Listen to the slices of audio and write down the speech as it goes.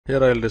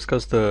Here I will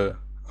discuss the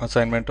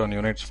assignment on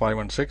units 5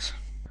 and 6.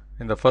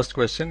 In the first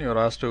question, you are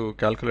asked to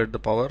calculate the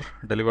power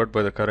delivered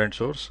by the current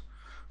source.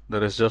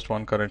 There is just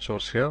one current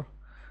source here,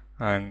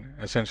 and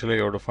essentially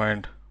you have to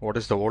find what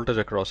is the voltage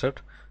across it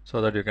so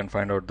that you can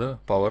find out the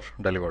power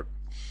delivered.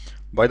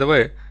 By the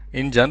way,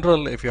 in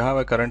general, if you have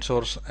a current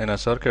source in a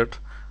circuit,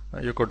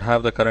 you could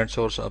have the current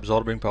source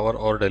absorbing power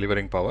or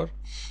delivering power.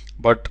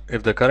 But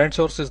if the current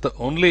source is the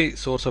only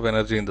source of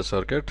energy in the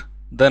circuit,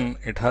 then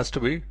it has to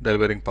be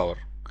delivering power.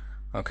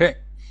 Okay,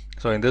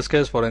 so in this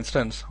case, for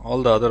instance,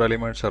 all the other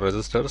elements are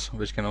resistors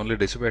which can only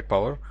dissipate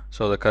power,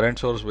 so the current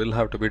source will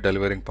have to be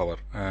delivering power,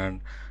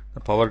 and the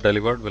power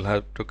delivered will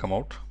have to come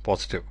out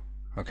positive.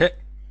 Okay,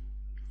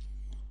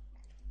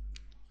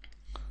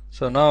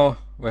 so now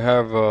we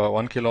have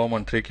 1 kilo ohm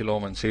and 3 kilo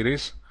ohm in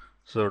series,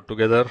 so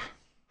together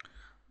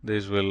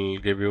these will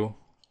give you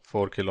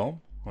 4 kilo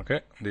ohm. Okay,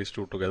 these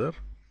two together,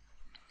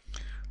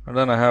 and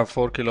then I have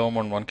 4 kilo ohm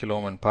and 1 kilo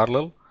ohm in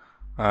parallel,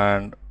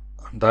 and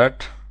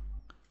that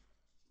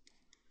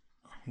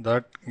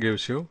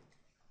gives you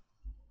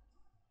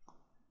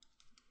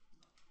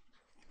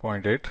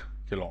 0.8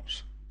 kilo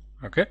ohms.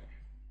 Okay,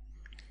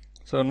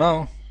 so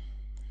now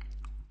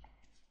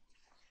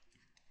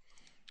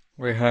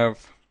we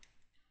have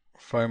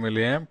 5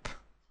 milliamp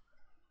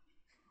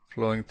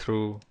flowing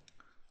through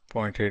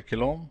 0.8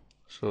 kilo ohm.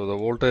 So the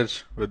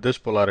voltage with this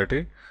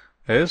polarity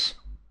is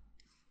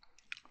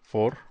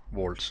 4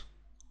 volts.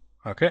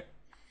 Okay,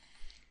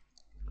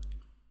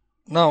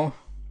 now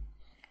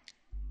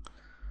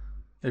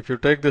if you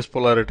take this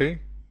polarity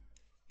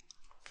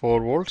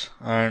 4 volts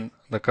and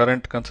the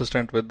current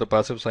consistent with the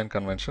passive sign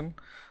convention,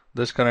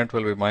 this current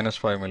will be minus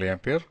 5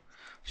 milliampere.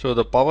 So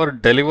the power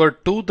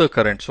delivered to the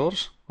current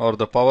source or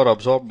the power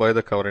absorbed by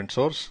the current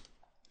source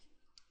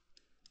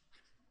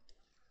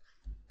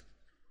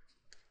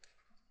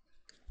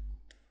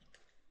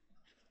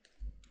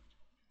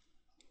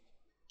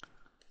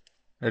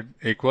it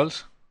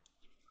equals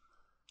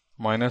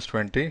minus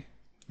 20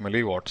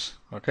 milliwatts.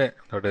 Okay,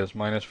 that is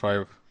minus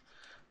 5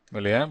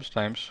 milliamps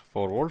times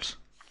 4 volts.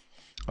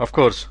 Of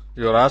course,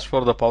 you are asked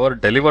for the power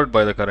delivered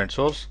by the current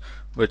source,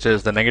 which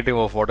is the negative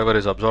of whatever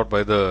is absorbed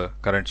by the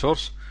current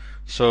source.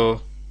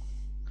 So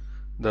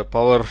the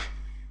power,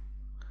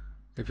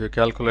 if you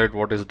calculate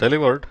what is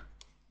delivered,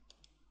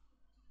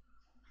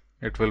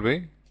 it will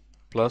be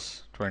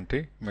plus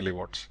 20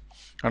 milliwatts.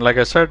 And like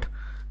I said,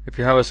 if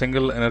you have a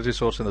single energy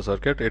source in the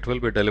circuit, it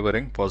will be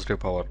delivering positive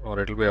power or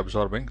it will be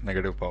absorbing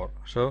negative power.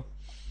 So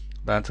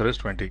the answer is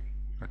 20.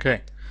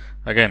 Okay,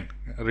 again,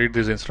 read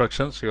these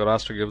instructions. You are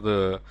asked to give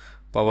the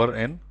power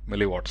in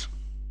milliwatts.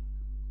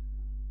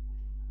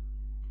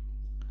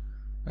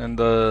 And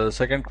the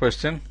second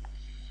question,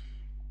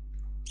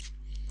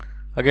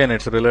 again,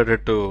 it's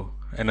related to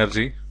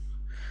energy.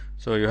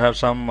 So you have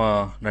some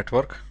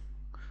network,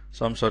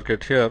 some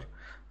circuit here,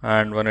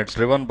 and when it's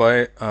driven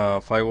by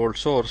a 5 volt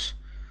source,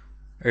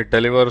 it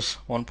delivers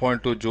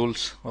 1.2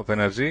 joules of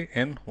energy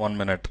in 1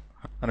 minute.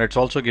 And it's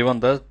also given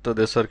that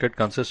this circuit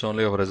consists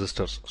only of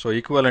resistors. So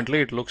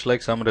equivalently, it looks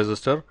like some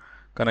resistor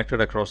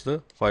connected across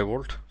the 5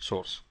 volt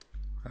source.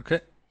 Okay,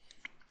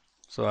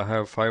 so I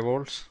have 5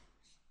 volts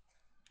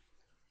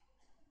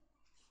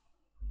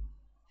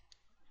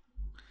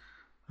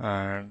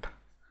and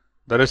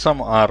there is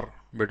some R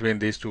between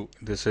these two.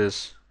 This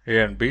is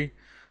A and B.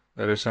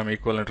 There is some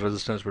equivalent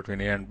resistance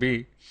between A and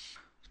B.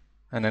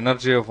 An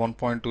energy of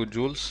 1.2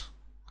 joules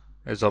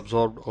is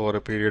absorbed over a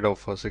period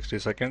of 60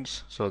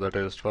 seconds. So that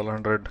is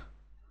 1200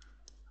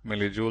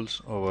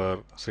 millijoules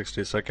over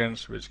 60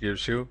 seconds, which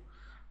gives you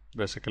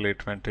basically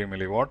 20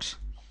 milliwatts.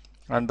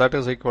 And that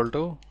is equal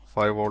to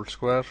 5 volt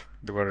square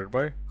divided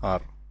by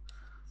R.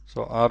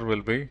 So R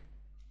will be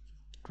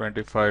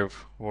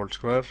 25 volt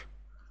square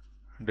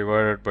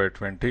divided by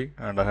 20,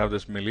 and I have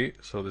this milli,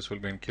 so this will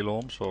be in kilo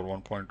ohms or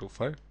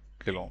 1.25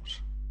 kilo ohms.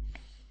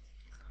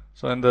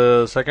 So in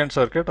the second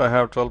circuit, I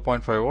have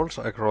 12.5 volts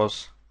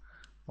across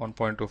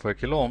 1.25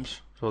 kilo ohms,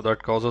 so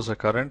that causes a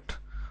current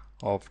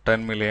of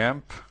 10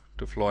 milliamp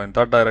to flow in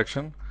that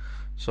direction.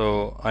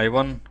 So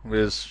I1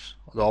 is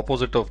the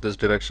opposite of this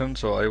direction,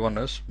 so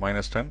I1 is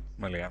minus 10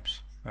 milliamps.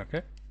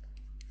 Okay,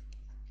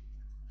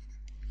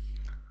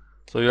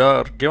 so you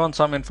are given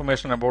some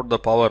information about the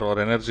power or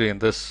energy in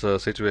this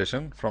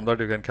situation. From that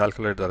you can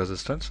calculate the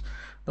resistance.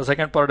 The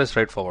second part is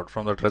straightforward.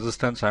 From that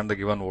resistance and the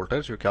given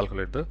voltage, you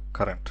calculate the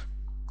current.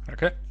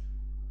 Okay,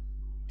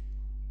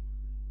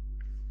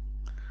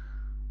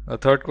 the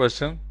third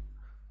question,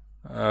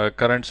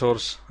 current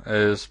source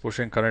is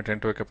pushing current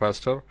into a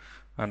capacitor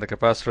and the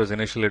capacitor is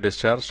initially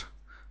discharged.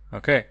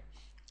 Okay,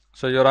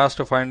 so you are asked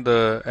to find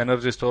the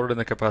energy stored in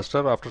the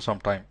capacitor after some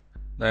time.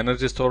 The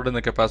energy stored in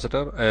the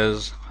capacitor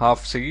is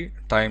half C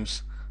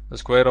times the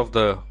square of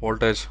the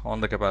voltage on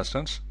the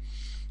capacitance.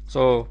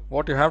 So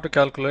what you have to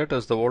calculate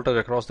is the voltage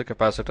across the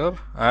capacitor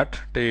at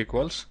t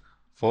equals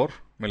 4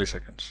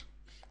 milliseconds.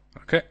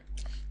 Okay,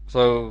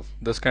 so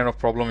this kind of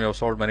problem you have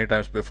solved many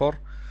times before.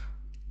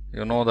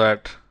 You know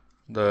that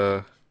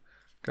the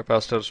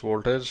capacitor's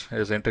voltage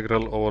is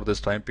integral over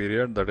this time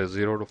period, that is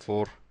 0 to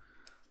 4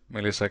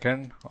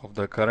 millisecond of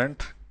the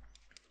current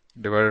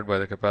divided by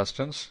the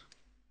capacitance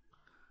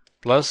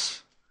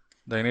plus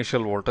the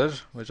initial voltage,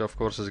 which of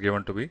course is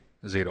given to be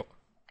 0.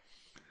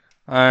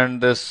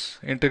 And this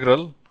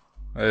integral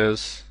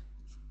is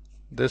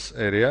this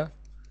area,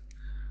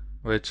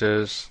 which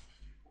is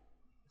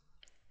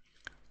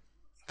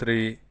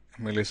 3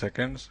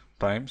 milliseconds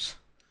times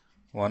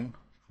 1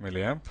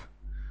 milliamp,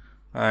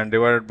 and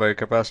divided by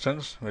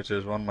capacitance, which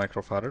is 1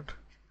 microfarad.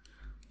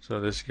 So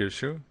this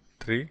gives you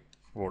 3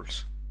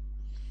 volts.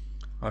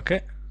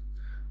 Okay,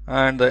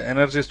 and the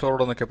energy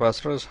stored on the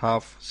capacitor is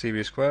half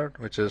CV squared,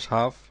 which is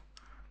half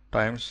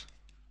times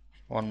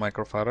 1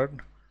 microfarad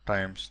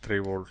times 3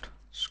 volt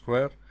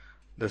square.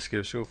 This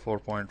gives you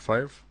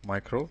 4.5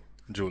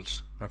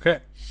 microjoules. Okay,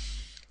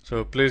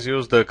 so please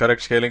use the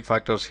correct scaling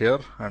factors here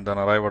and then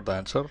arrive at the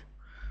answer.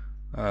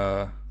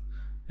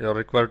 You are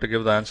required to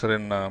give the answer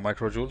in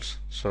microjoules,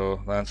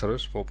 so the answer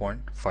is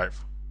 4.5.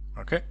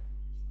 Okay.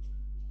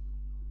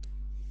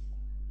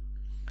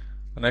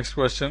 The next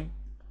question,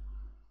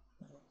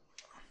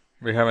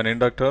 we have an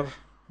inductor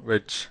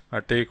which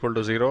at t equal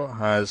to 0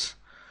 has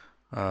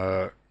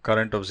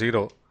current of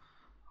 0.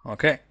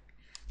 Okay,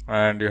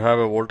 and you have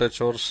a voltage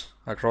source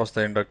across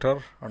the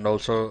inductor and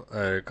also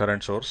a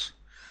current source.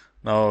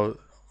 Now,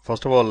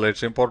 first of all,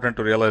 it's important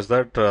to realize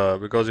that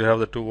because you have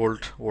the 2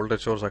 volt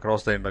voltage source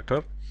across the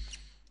inductor,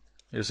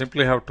 you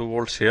simply have 2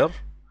 volts here,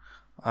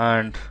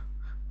 and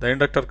the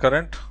inductor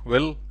current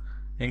will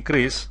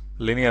increase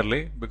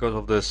linearly because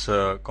of this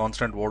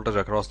constant voltage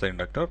across the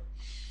inductor.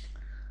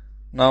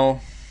 Now,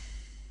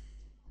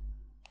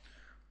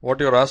 what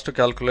you are asked to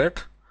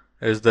calculate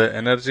is the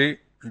energy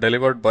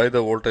delivered by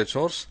the voltage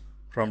source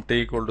from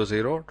t equal to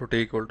 0 to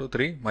t equal to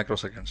 3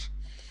 microseconds.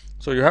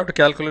 So you have to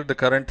calculate the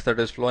current that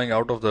is flowing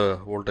out of the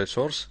voltage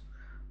source,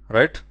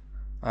 right?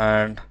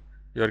 And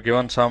you are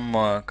given some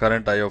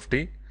current I of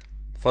t.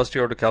 First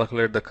you have to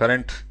calculate the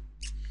current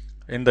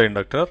in the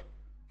inductor.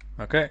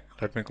 Okay,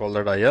 let me call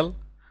that IL,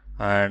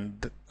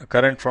 and the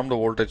current from the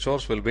voltage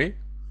source will be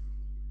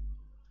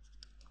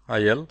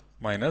IL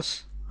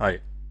minus I.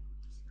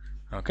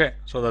 Okay,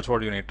 so that's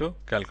what you need to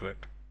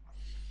calculate.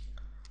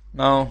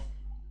 Now,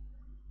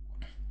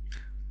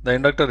 the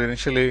inductor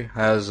initially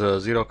has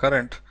 0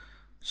 current,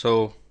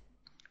 so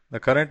the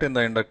current in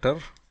the inductor,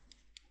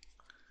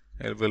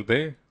 it will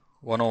be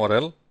 1 over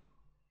L,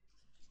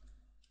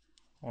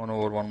 1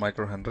 over 1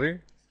 microhenry,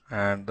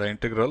 and the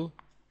integral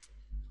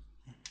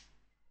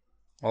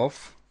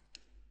of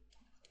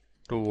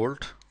 2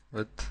 volt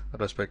with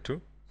respect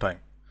to time.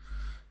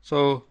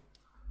 So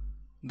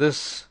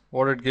this,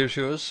 what it gives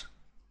you is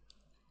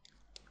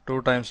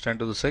 2 times 10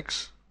 to the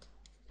 6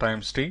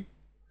 times t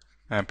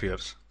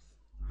amperes.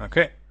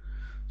 Okay,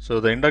 so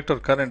the inductor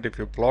current, if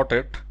you plot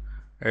it,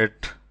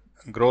 it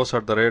grows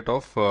at the rate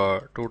of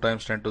 2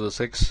 times 10 to the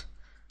 6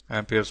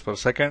 amperes per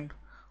second,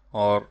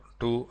 or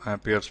 2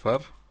 amperes per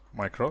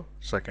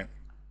microsecond.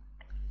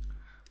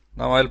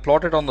 Now I'll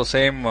plot it on the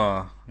same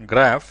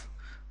graph.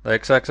 The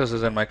x-axis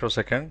is in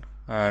microsecond,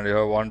 and you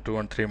have 1, 2,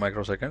 and 3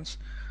 microseconds.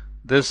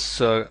 This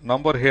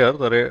number here,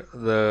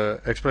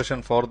 the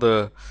expression for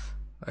the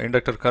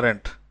inductor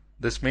current,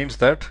 this means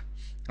that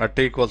at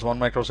t equals 1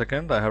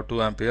 microsecond, I have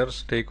 2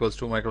 amperes, t equals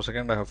 2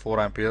 microsecond, I have 4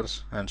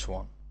 amperes, and so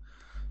on.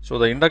 So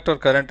the inductor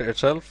current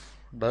itself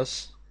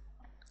does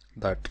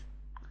that.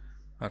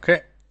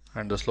 Okay,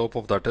 and the slope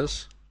of that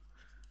is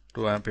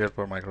 2 ampere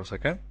per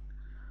microsecond,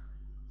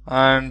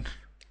 and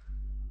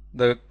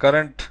the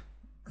current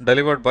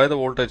delivered by the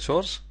voltage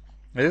source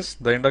is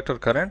the inductor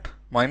current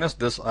minus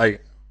this I.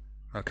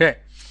 Okay,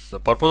 the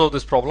purpose of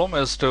this problem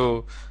is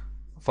to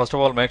first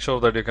of all make sure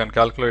that you can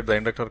calculate the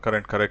inductor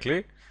current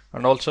correctly,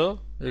 and also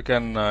you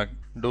can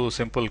do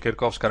simple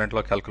Kirchhoff's current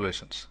law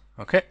calculations.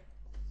 Okay,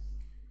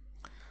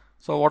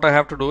 so what I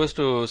have to do is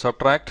to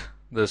subtract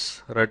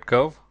this red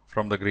curve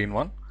from the green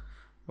one.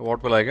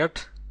 What will I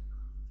get?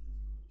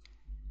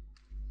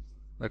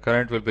 The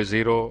current will be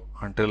 0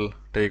 until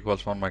t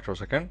equals 1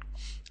 microsecond.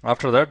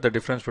 After that, the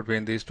difference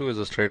between these two is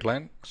a straight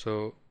line,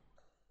 so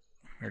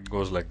it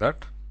goes like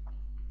that.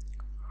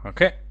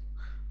 Okay,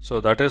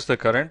 so that is the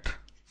current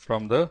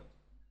from the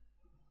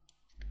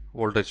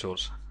voltage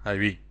source,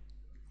 IV.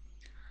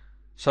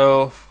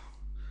 So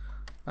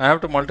I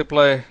have to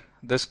multiply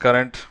this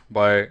current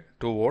by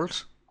 2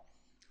 volts,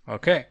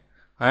 okay,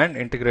 and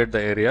integrate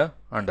the area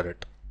under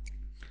it.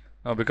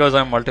 Now, because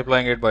I am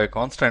multiplying it by a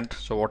constant,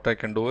 so what I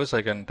can do is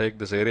I can take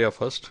this area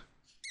first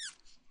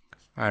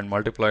and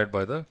multiply it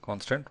by the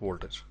constant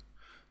voltage.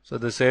 So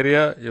this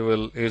area, you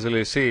will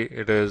easily see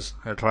it is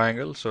a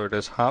triangle, so it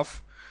is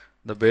half.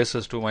 The base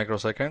is 2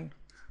 microsecond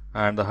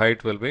and the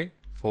height will be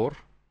 4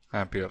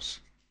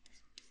 amperes.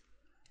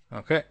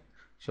 Okay,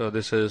 so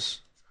this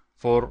is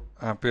 4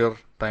 ampere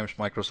times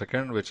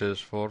microsecond, which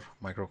is 4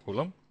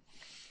 microcoulomb,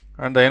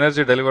 and the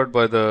energy delivered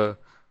by the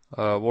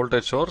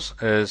voltage source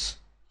is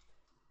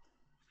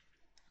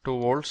 2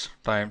 volts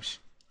times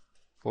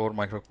 4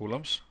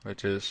 microcoulombs,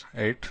 which is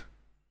 8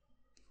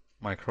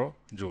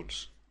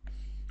 microjoules.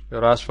 You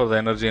are asked for the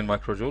energy in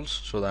microjoules,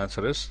 so the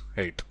answer is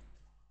 8.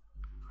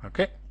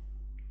 Okay,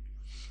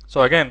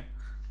 so again,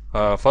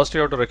 first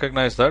you have to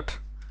recognize that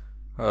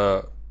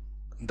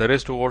there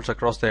is 2 volts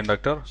across the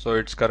inductor, so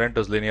its current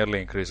is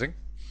linearly increasing.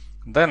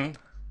 Then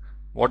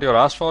what you're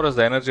asked for is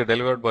the energy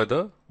delivered by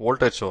the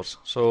voltage source.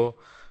 So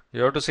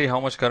you have to see how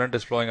much current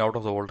is flowing out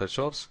of the voltage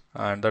source,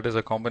 and that is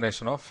a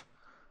combination of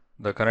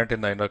the current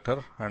in the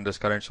inductor and this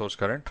current source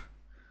current,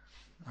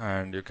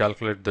 and you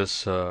calculate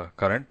this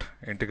current,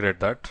 integrate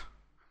that,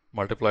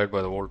 multiply it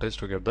by the voltage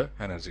to get the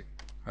energy.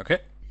 Okay,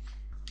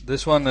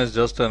 this one is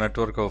just a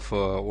network of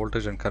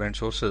voltage and current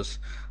sources.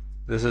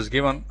 This is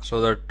given so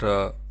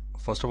that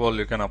first of all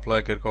you can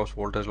apply Kirchhoff's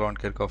voltage law and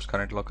Kirchhoff's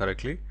current law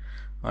correctly,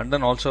 and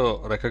then also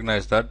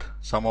recognize that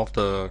some of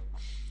the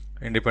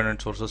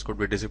independent sources could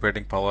be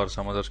dissipating power,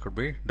 some others could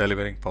be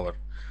delivering power.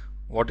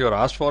 What you are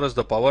asked for is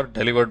the power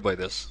delivered by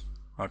this.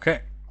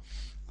 Okay,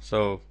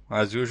 so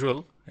as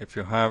usual, if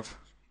you have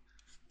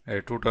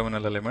a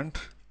 2-terminal element,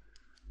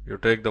 you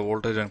take the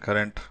voltage and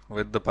current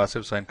with the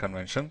passive sign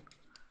convention.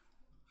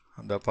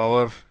 The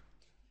power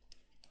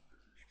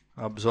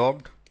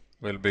absorbed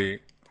will be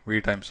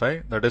V times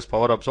I, that is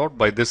power absorbed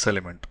by this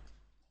element.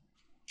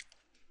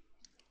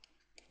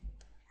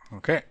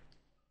 Okay,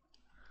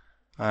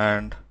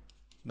 and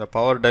the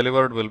power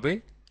delivered will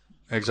be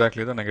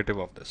exactly the negative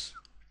of this.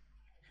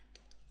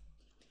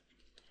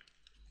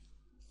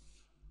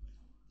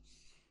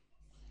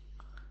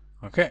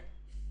 Okay,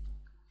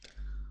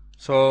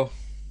 so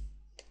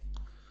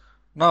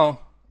now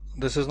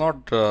this is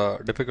not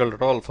difficult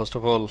at all. First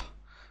of all,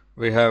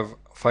 we have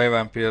 5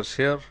 amperes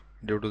here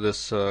due to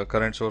this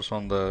current source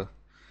on the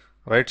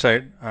right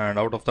side, and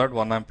out of that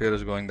 1 ampere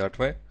is going that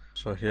way.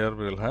 So here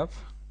we will have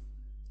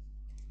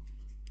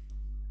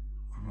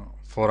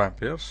 4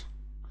 amperes.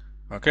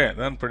 Okay,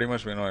 then pretty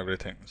much we know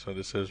everything. So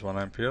this is 1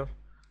 ampere,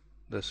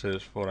 this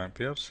is 4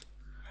 amperes,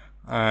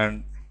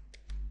 and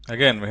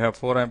again we have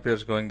 4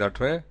 amperes going that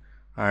way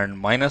and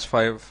minus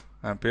 5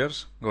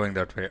 amperes going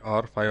that way,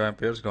 or 5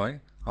 amperes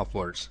going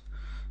upwards.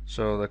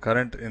 So the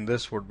current in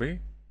this would be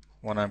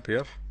 1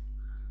 ampere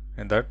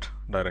in that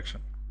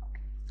direction.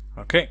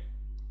 Okay,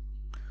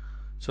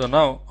 so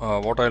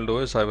now what I'll do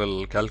is I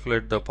will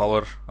calculate the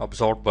power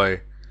absorbed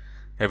by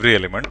every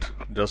element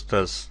just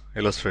as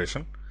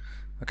illustration.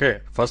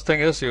 Okay, first thing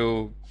is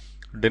you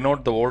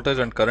denote the voltage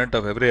and current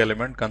of every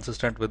element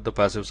consistent with the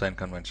passive sign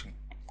convention.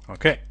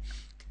 Okay,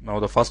 now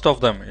the first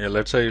of them,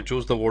 let's say you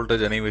choose the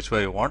voltage any which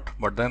way you want,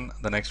 but then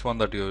the next one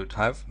that you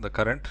have, the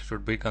current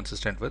should be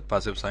consistent with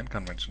passive sign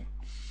convention.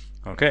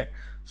 Okay,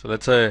 so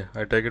let's say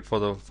I take it for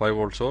the 5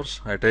 volt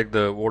source. I take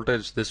the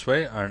voltage this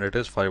way and it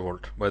is 5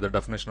 volt by the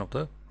definition of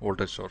the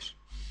voltage source,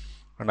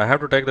 and I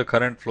have to take the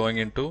current flowing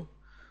into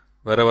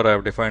wherever I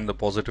have defined the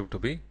positive to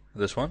be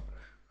this one,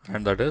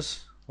 and that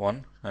is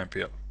 1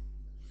 ampere.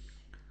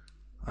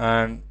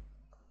 And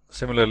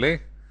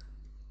similarly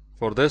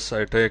for this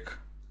I take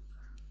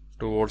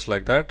 2 volts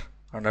like that,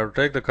 and I have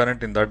to take the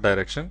current in that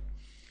direction,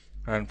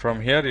 and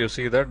from here you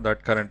see that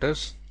that current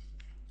is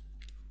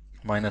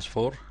minus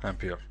 4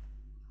 ampere.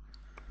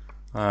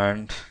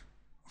 And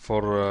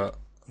for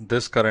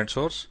this current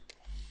source,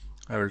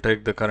 I will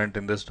take the current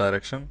in this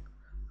direction,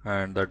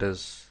 and that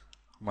is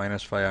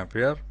minus 5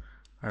 ampere,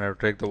 and I will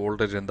take the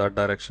voltage in that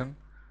direction,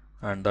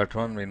 and that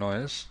one we know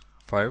is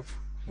 5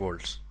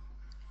 volts.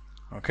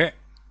 Okay,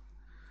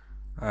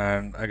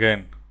 and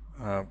again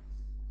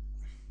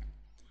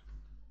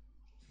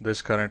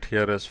this current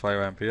here is 5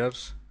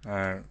 amperes,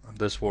 and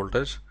this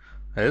voltage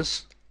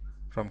is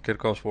from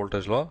Kirchhoff's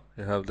voltage law.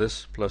 You have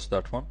this plus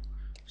that one,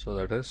 so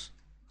that is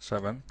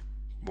 7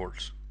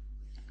 volts.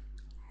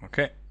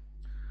 Okay,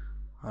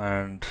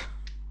 and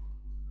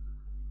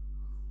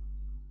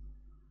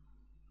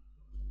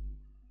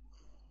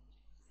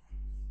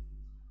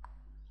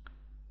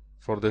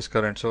for this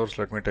current source,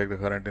 let me take the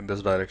current in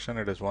this direction.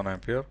 It is 1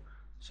 ampere,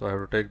 so I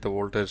have to take the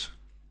voltage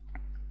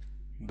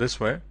this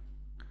way,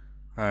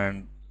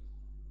 and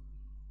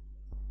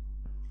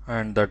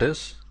that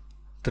is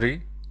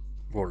 3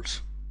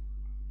 volts.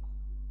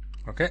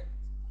 Okay,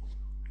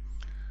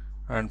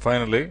 and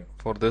finally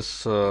for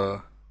this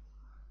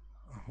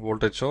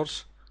voltage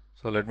source,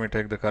 so let me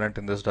take the current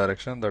in this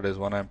direction, that is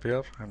 1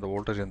 ampere, and the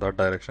voltage in that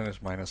direction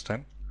is minus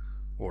 10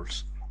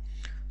 volts.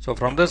 So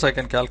from this I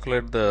can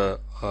calculate the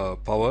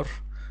power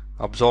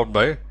absorbed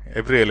by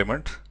every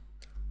element.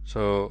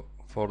 So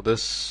for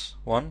this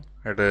one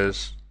it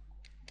is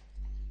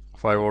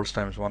 5 volts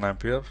times 1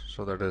 ampere,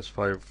 so that is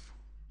 5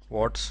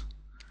 watts,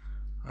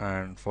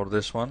 and for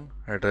this one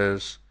it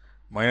is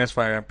minus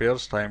 5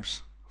 amperes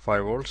times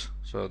 5 volts,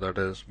 so that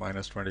is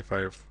minus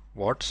 25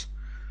 watts,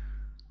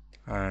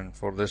 and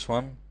for this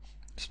one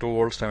it's 2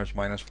 volts times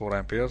minus 4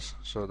 amperes,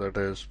 so that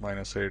is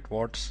minus 8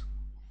 watts,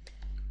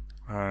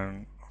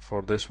 and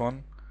for this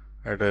one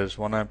it is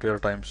 1 ampere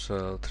times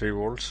 3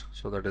 volts,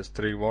 so that is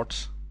 3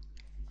 watts,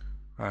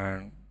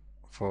 and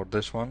for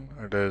this one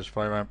it is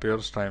 5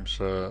 amperes times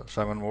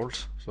 7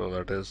 volts, so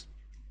that is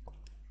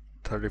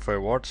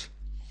 35 watts,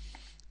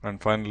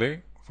 and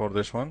finally for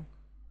this one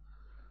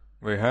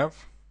we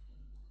have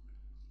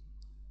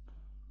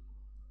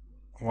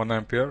 1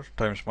 ampere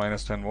times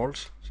minus 10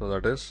 volts, so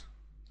that is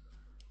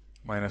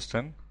minus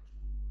 10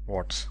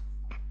 watts.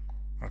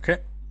 Okay,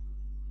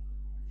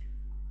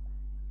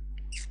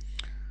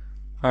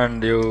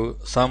 and you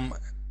sum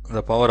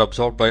the power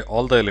absorbed by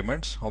all the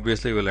elements,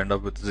 obviously you will end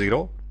up with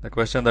 0. The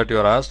question that you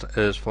are asked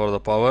is for the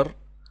power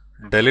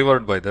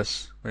delivered by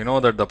this. We know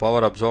that the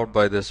power absorbed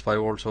by this 5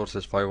 volt source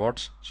is 5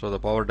 watts, so the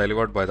power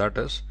delivered by that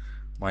is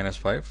minus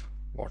 5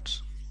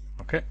 watts.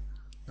 Okay,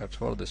 that's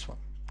for this one.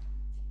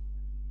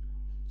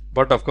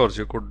 But of course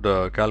you could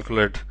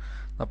calculate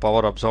the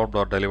power absorbed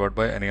or delivered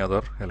by any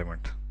other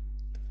element.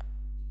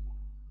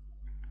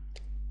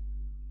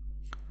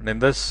 And in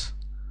this,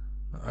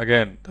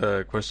 again,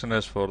 the question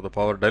is for the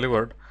power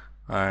delivered,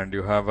 and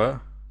you have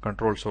a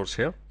control source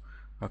here.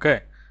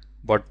 Okay,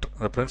 but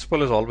the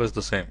principle is always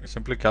the same. You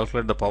simply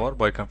calculate the power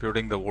by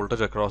computing the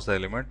voltage across the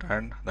element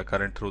and the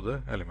current through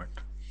the element.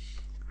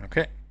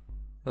 Okay,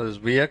 so this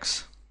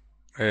Vx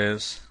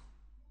is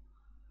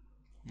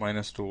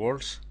minus 2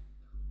 volts.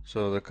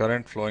 So the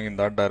current flowing in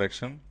that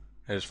direction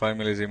is 5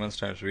 millisiemens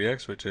times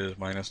Vx, which is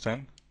minus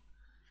 10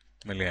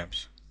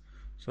 milliamps.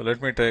 So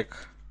let me take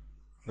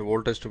the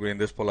voltage to be in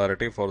this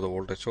polarity for the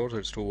voltage source.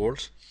 It's 2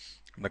 volts.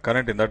 The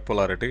current in that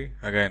polarity,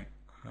 again,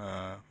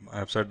 I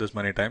have said this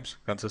many times,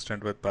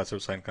 consistent with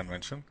passive sign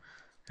convention,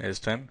 is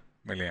 10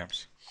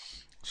 milliamps.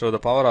 So the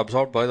power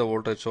absorbed by the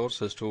voltage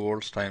source is 2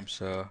 volts times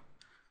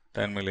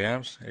 10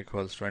 milliamps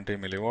equals 20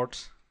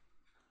 milliwatts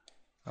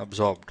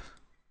absorbed,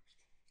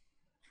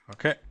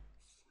 okay,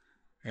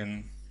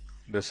 in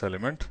this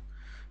element.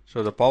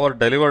 So the power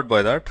delivered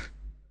by that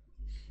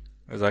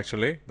is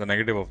actually the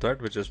negative of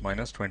that, which is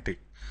minus 20.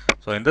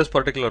 So in this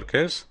particular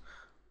case,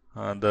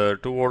 the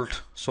 2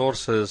 volt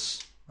source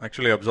is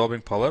actually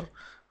absorbing power,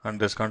 and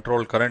this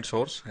controlled current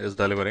source is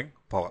delivering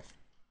power.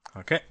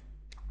 Okay.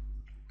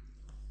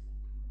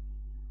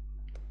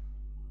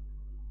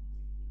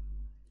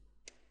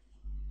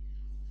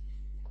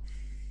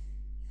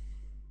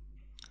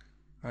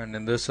 And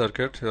in this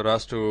circuit, you are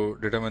asked to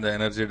determine the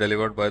energy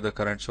delivered by the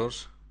current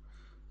source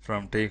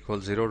from t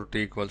equals 0 to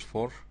t equals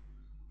 4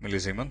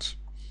 millisiemens.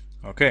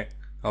 Okay.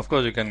 Of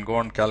course, you can go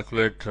and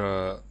calculate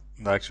the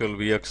actual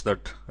Vx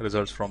that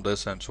results from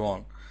this and so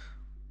on,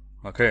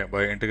 okay,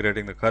 by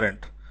integrating the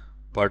current.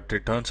 But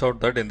it turns out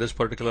that in this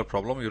particular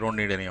problem, you don't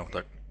need any of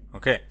that.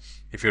 Okay.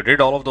 If you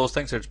did all of those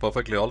things, it's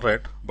perfectly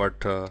alright.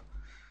 But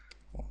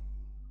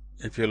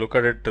if you look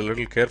at it a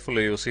little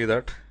carefully, you see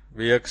that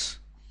Vx,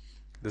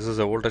 this is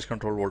a voltage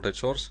controlled voltage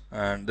source,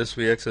 and this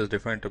Vx is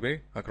defined to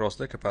be across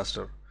the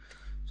capacitor.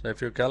 So if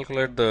you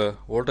calculate the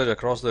voltage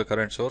across the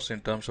current source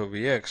in terms of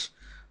Vx,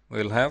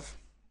 we will have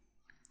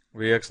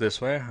Vx this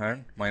way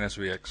and minus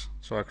Vx.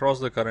 So across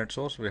the current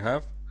source, we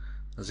have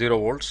 0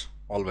 volts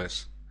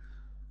always.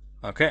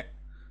 Okay.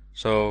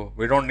 So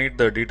we don't need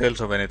the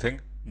details of anything.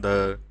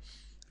 The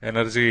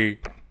energy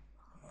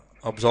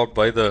absorbed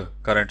by the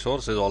current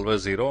source is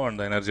always 0, and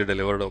the energy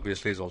delivered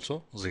obviously is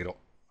also 0.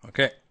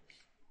 Okay.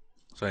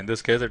 So in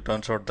this case, it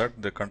turns out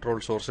that the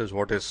control source is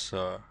what is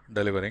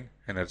delivering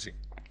energy.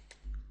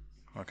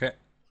 Okay.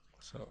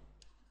 So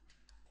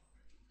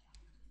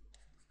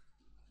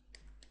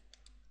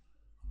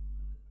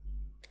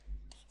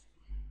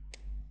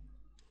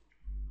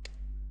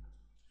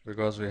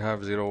because we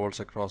have 0 volts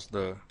across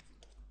the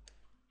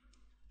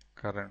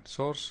current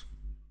source,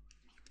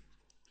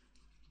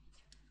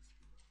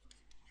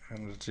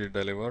 energy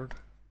delivered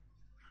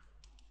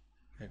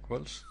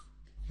equals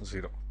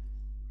 0.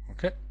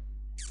 Okay.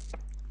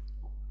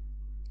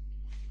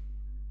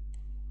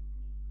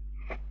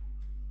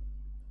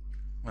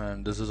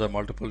 And this is a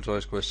multiple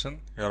choice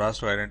question. You are asked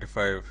to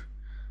identify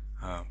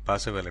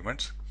passive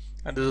elements,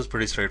 and this is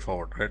pretty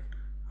straightforward, right?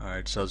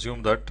 It's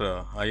assumed that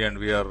I and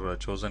V are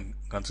chosen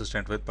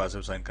consistent with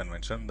passive sign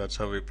convention. That's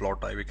how we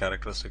plot IV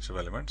characteristics of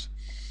elements.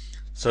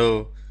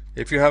 So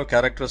if you have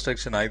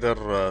characteristics in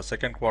either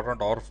second quadrant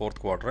or fourth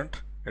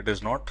quadrant, it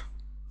is not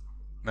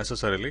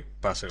necessarily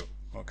passive.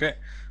 Okay,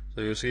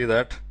 so you see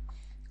that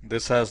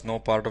this has no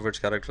part of its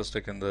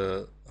characteristic in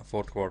the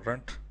fourth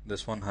quadrant,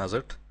 this one has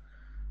it,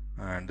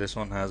 and this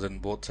one has in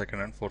both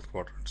second and fourth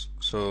quadrants.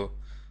 So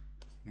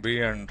B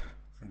and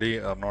D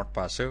are not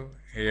passive,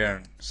 A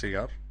and C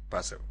are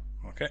passive.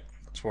 Okay,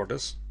 that's what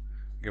is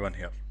given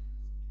here.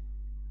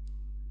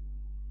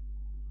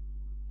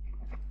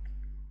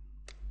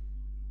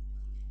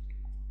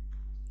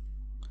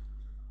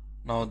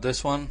 Now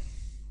this one,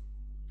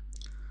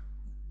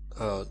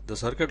 the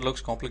circuit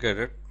looks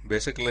complicated.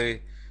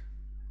 Basically,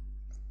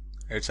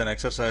 it's an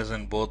exercise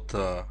in both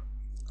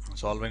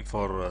solving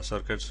for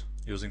circuits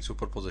using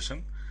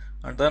superposition,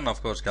 and then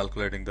of course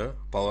calculating the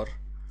power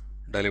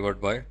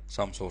delivered by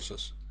some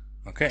sources.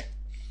 Okay,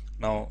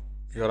 now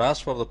you are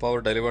asked for the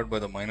power delivered by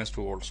the minus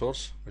 2 volt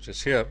source, which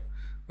is here,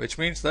 which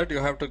means that you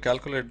have to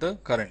calculate the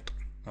current.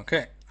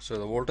 Okay, so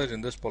the voltage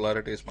in this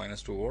polarity is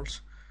minus 2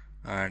 volts,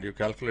 and you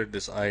calculate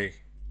this I.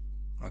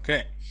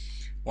 Okay,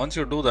 once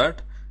you do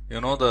that,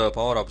 you know the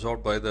power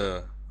absorbed by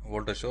the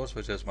voltage source,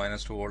 which is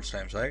minus 2 volts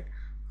times I,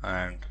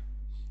 and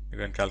you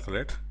can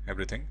calculate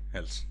everything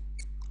else.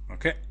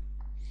 Okay,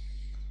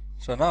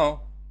 so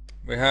now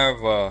we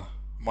have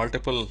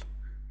multiple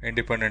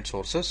independent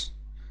sources.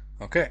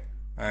 Okay,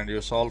 and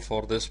you solve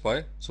for this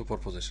by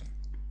superposition.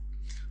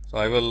 So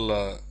I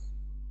will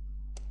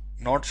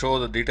not show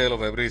the detail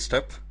of every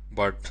step,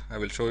 but I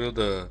will show you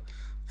the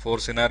 4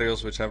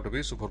 scenarios which have to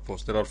be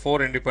superposed. There are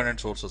 4 independent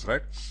sources,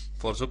 right?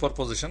 For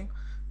superposition,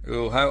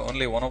 you have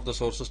only one of the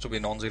sources to be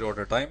non-zero at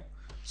a time,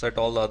 set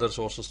all the other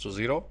sources to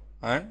 0,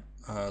 and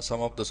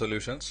sum up the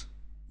solutions.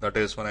 That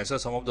is, when I say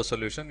sum up the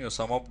solution, you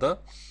sum up the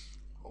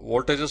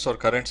voltages or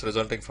currents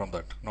resulting from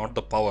that, not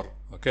the power.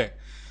 Okay,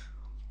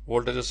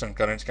 voltages and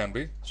currents can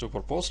be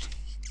superposed.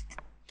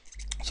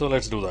 So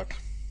let's do that.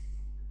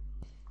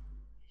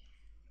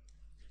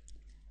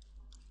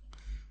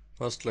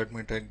 First, let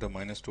me take the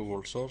minus 2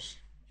 volt source,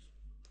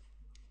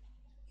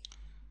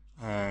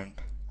 and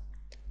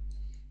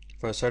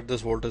if I set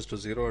this voltage to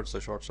 0, it's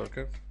a short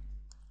circuit.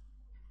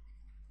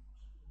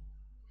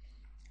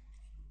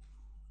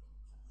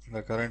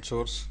 The current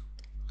source,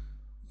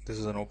 this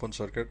is an open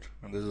circuit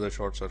and this is a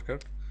short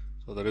circuit.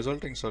 So the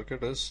resulting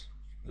circuit is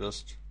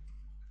just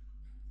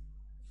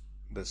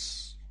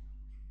this.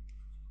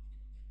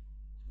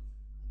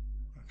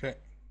 Okay,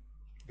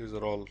 these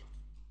are all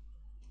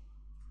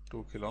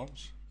 2 kilo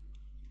ohms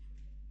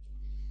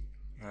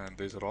and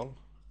these are all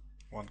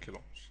 1 kilo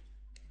ohms.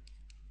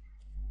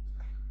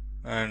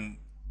 And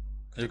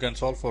you can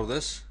solve for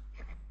this.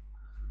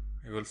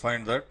 You will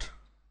find that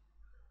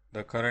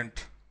the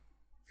current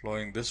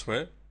flowing this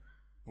way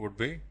would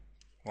be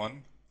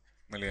 1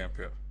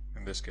 milliampere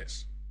in this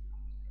case.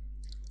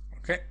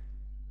 Okay.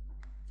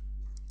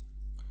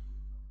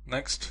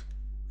 Next,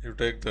 you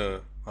take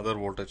the other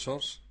voltage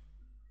source.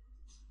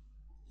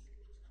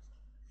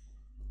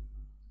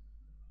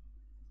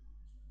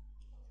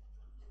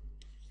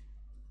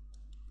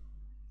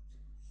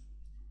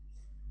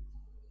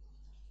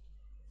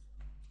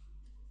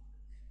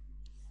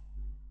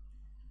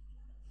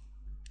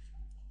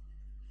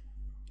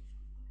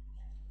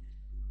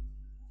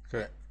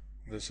 Okay,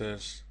 this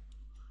is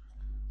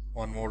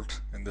 1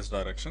 volt in this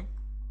direction,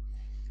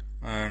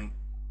 and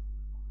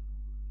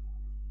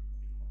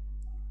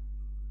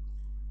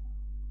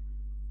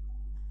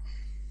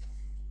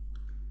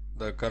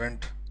the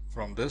current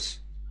from this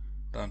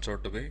turns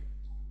out to be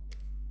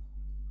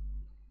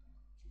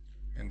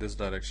in this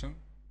direction,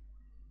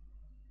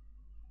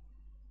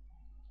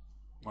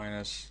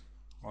 minus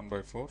 1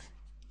 by 4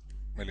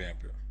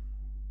 milliampere.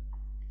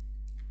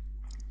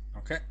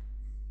 Okay.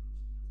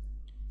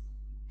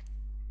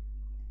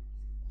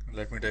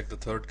 Let me take the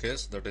third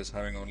case, that is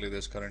having only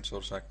this current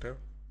source active.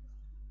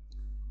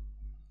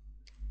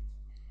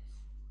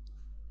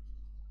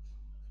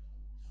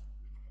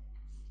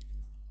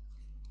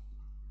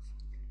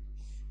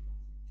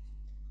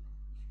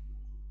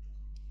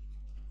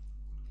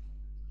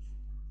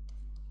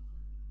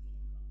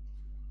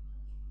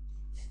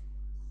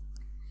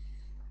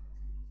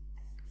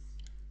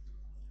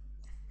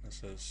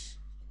 This is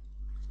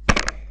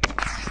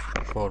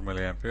 4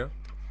 milliampere.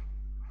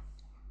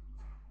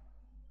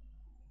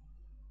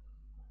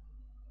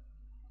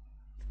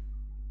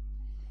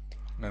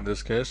 In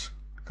this case,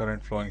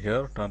 current flowing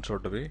here turns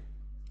out to be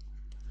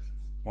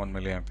 1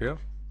 milliampere.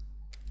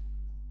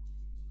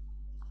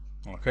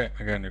 Okay,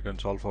 again you can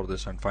solve for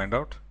this and find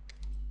out.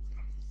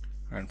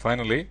 And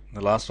finally,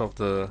 the last of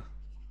the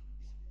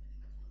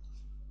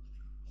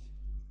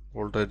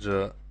voltage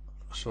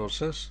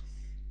sources,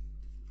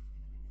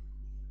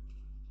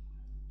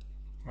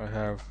 I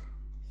have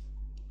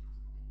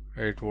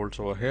 8 volts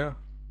over here.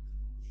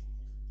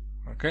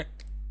 Okay.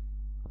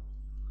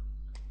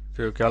 If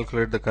you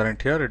calculate the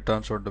current here, it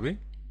turns out to be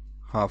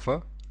half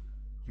a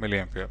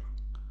milliampere.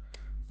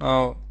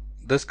 Now,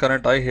 this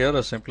current I here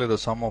is simply the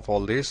sum of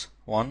all these,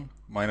 1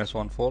 minus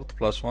 1/4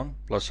 plus 1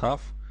 plus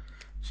half.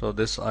 So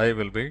this I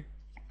will be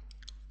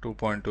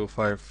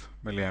 2.25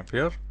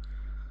 milliampere.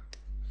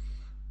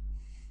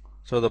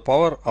 So the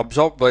power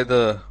absorbed by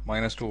the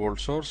minus 2 volt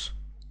source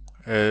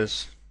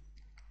is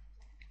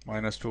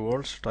minus 2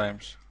 volts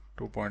times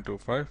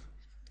 2.25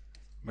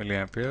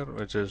 milliampere,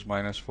 which is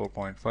minus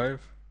 4.5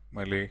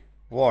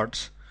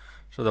 milliwatts.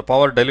 So the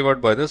power delivered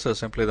by this is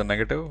simply the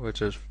negative,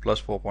 which is plus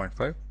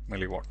 4.5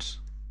 milliwatts.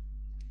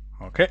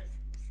 Okay,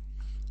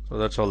 so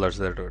that's all that's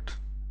there to it.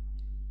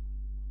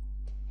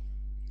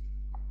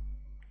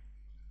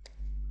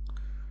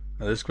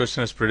 Now this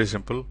question is pretty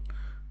simple.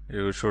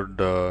 You should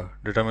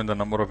determine the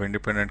number of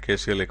independent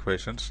KCL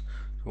equations.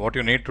 So what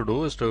you need to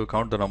do is to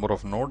count the number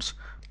of nodes.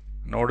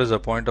 Node is a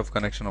point of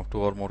connection of 2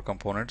 or more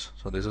components.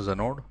 So this is a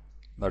node,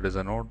 that is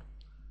a node,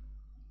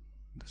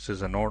 this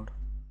is a node,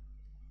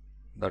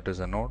 that is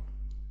a node,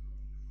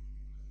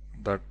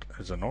 that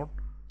is a node,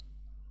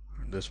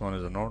 and this one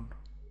is a node,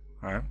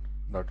 and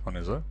that one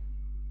is a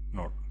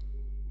node.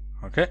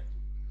 Okay,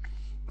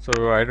 so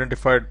we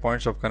identified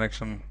points of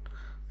connection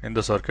in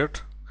the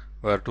circuit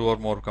where 2 or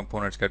more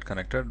components get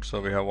connected.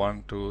 So we have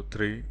 1, 2,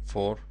 3,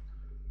 4,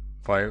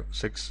 5,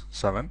 6,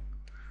 7,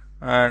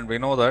 and we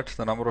know that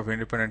the number of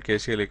independent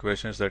KCL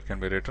equations that can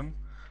be written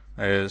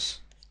is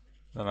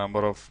the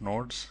number of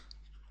nodes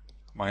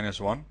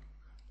minus 1,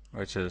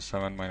 which is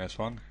 7 minus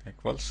 1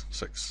 equals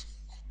 6.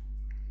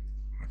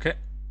 Okay,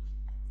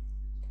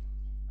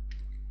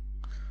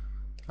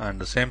 and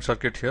the same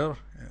circuit here,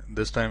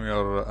 this time you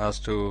are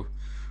asked to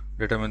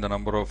determine the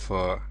number of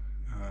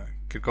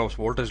Kirchhoff's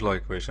voltage law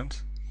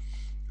equations.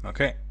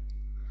 Okay,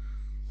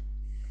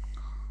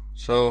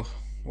 so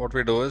what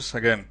we do is,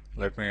 again,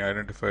 let me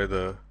identify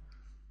the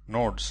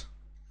nodes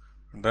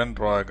and then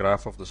draw a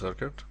graph of the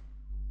circuit.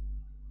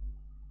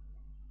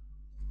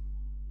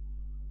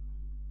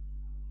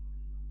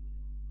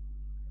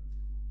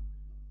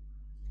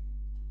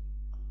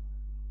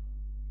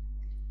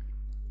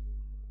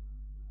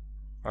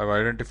 I've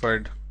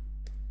identified,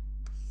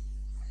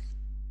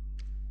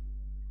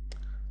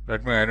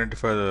 let me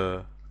identify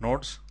the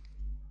nodes,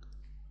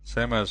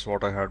 same as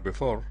what I had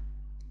before.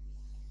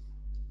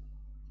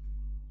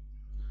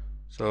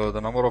 So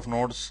the number of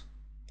nodes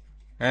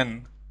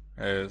n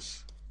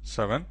is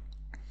 7,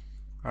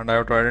 and I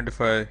have to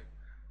identify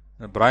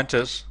the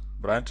branches.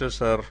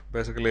 Branches are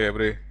basically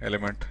every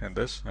element in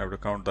this. I have to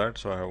count that.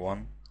 So I have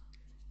 1,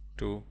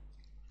 2,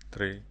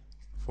 3,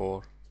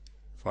 4,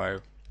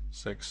 5,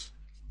 6,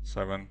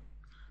 7,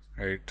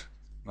 8,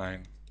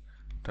 9,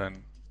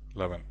 10,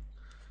 11.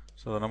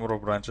 So the number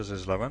of branches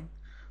is 11.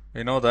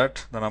 We know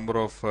that the number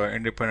of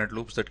independent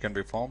loops that can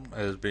be formed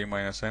is b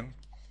minus n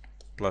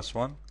plus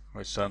 1,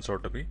 which turns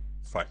out to be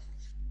 5.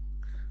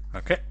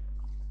 Okay.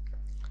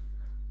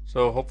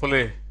 So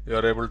hopefully you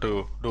are able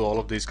to do all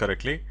of these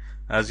correctly.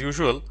 As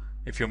usual,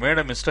 if you made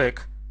a mistake,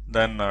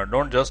 then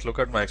don't just look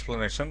at my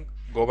explanation.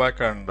 Go back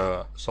and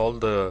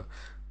solve the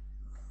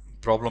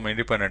problem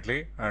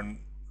independently and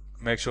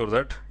make sure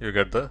that you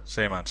get the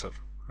same answer.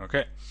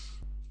 Okay.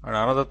 And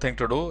another thing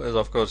to do is,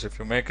 of course, if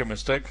you make a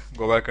mistake,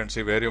 go back and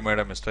see where you made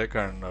a mistake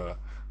and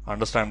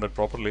understand that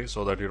properly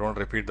so that you don't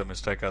repeat the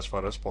mistake as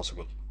far as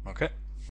possible. Okay.